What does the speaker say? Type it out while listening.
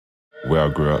where I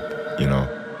grew up, you know.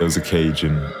 There was a cage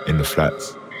in the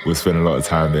flats. We'd spend a lot of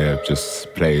time there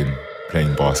just playing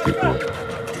basketball.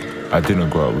 I didn't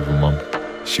grow up with a mum.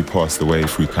 She passed away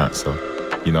through cancer.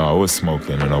 You know, I was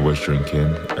smoking and I was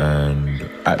drinking, and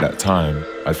at that time,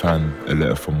 I found a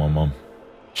letter from my mum.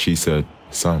 She said,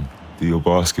 "Son, do your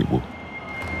basketball."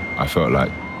 I felt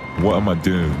like, what am I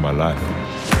doing with my life?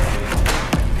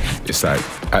 It's like,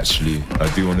 actually, I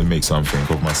do want to make something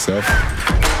of myself,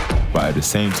 but at the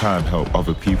same time help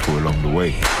other people along the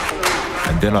way.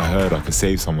 And then I heard I could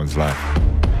save someone's life.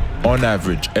 On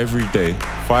average, every day,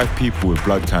 5 people with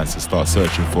blood cancer start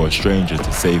searching for a stranger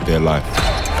to save their life.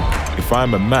 If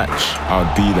I'm a match,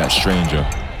 I'll be that stranger.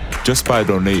 Just by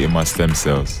donating my stem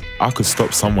cells, I could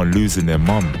stop someone losing their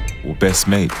mum or best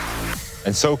mate.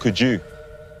 And so could you.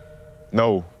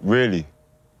 No, really,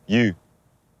 you.